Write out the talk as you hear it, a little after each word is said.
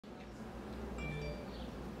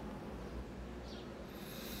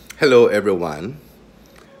Hello, everyone.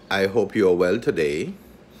 I hope you are well today.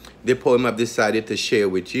 The poem I've decided to share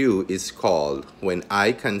with you is called When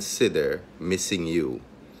I Consider Missing You.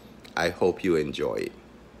 I hope you enjoy it.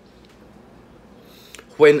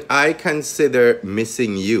 When I consider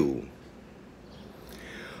missing you.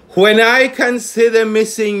 When I consider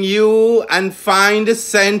missing you and find the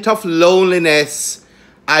scent of loneliness,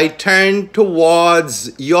 I turn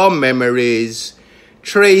towards your memories,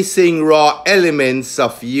 tracing raw elements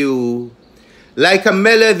of you. Like a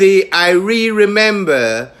melody, I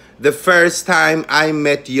remember the first time I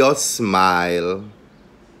met your smile,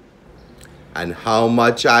 and how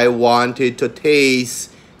much I wanted to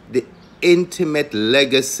taste the intimate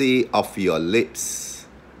legacy of your lips.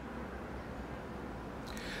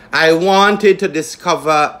 I wanted to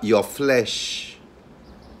discover your flesh.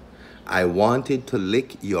 I wanted to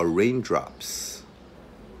lick your raindrops.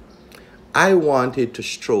 I wanted to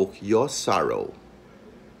stroke your sorrow.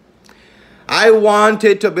 I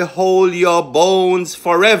wanted to behold your bones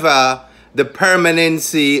forever, the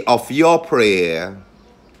permanency of your prayer.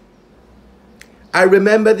 I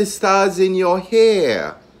remember the stars in your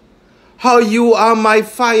hair, how you are my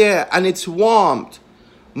fire and its warmth,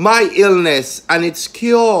 my illness and its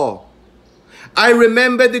cure. I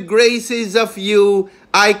remember the graces of you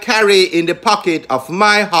I carry in the pocket of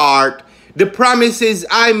my heart, the promises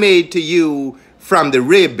I made to you from the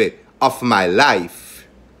rib of my life.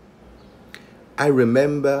 I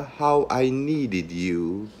remember how I needed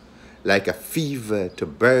you, like a fever to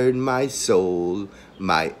burn my soul,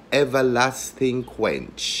 my everlasting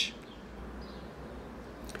quench.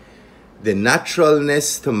 The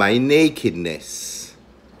naturalness to my nakedness,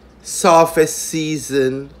 softest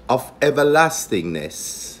season of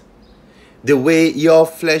everlastingness. The way your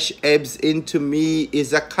flesh ebbs into me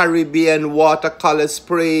is a Caribbean watercolor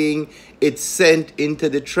spraying its scent into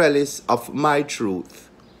the trellis of my truth.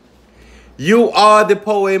 You are the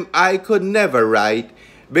poem I could never write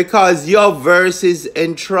because your verses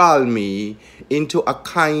enthrall me into a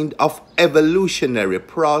kind of evolutionary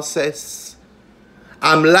process.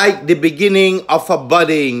 I'm like the beginning of a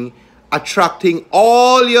budding, attracting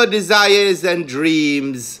all your desires and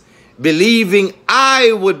dreams, believing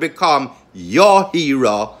I would become your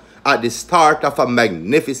hero at the start of a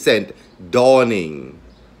magnificent dawning.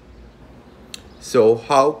 So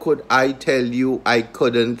how could I tell you I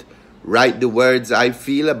couldn't write the words I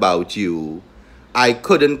feel about you? I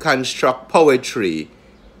couldn't construct poetry,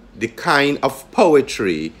 the kind of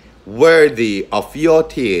poetry worthy of your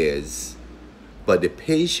tears. But the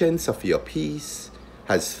patience of your peace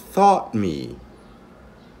has taught me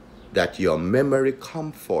that your memory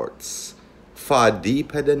comforts far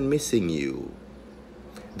deeper than missing you,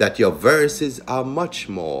 that your verses are much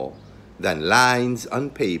more than lines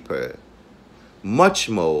on paper, much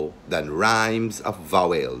more than rhymes of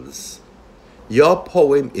vowels. Your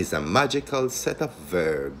poem is a magical set of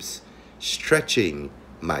verbs stretching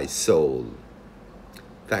my soul.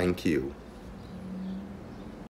 Thank you.